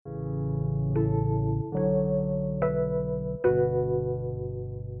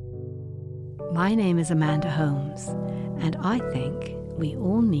My name is Amanda Holmes, and I think we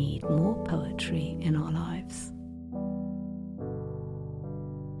all need more poetry in our lives.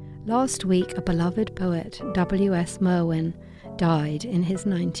 Last week, a beloved poet, W.S. Merwin, died in his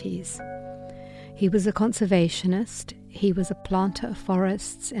 90s. He was a conservationist, he was a planter of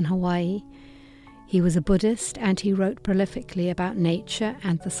forests in Hawaii, he was a Buddhist, and he wrote prolifically about nature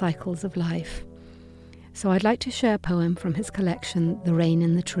and the cycles of life. So I'd like to share a poem from his collection, The Rain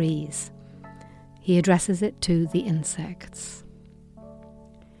in the Trees. He addresses it to the insects.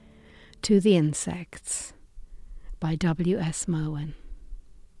 To the Insects by W.S. Merwin.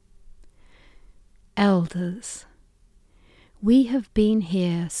 Elders, we have been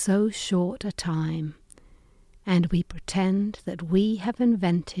here so short a time, and we pretend that we have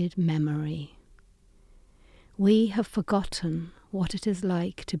invented memory. We have forgotten what it is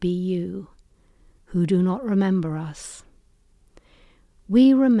like to be you, who do not remember us.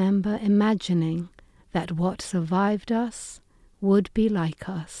 We remember imagining that what survived us would be like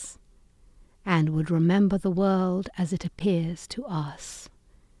us, and would remember the world as it appears to us.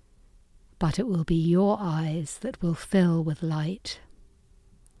 But it will be your eyes that will fill with light.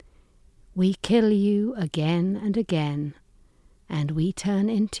 We kill you again and again, and we turn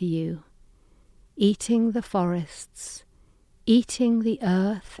into you, eating the forests, eating the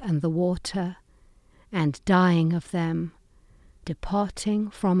earth and the water, and dying of them, departing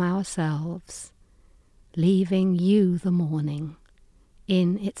from ourselves, leaving you the morning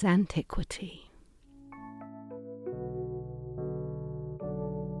in its antiquity.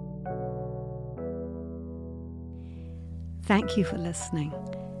 Thank you for listening.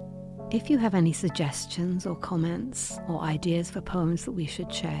 If you have any suggestions or comments or ideas for poems that we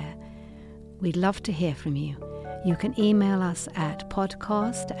should share, we'd love to hear from you. You can email us at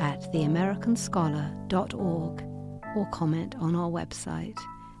podcast@theamericanscholar.org or comment on our website,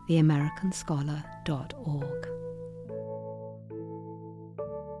 theamericanscholar.org.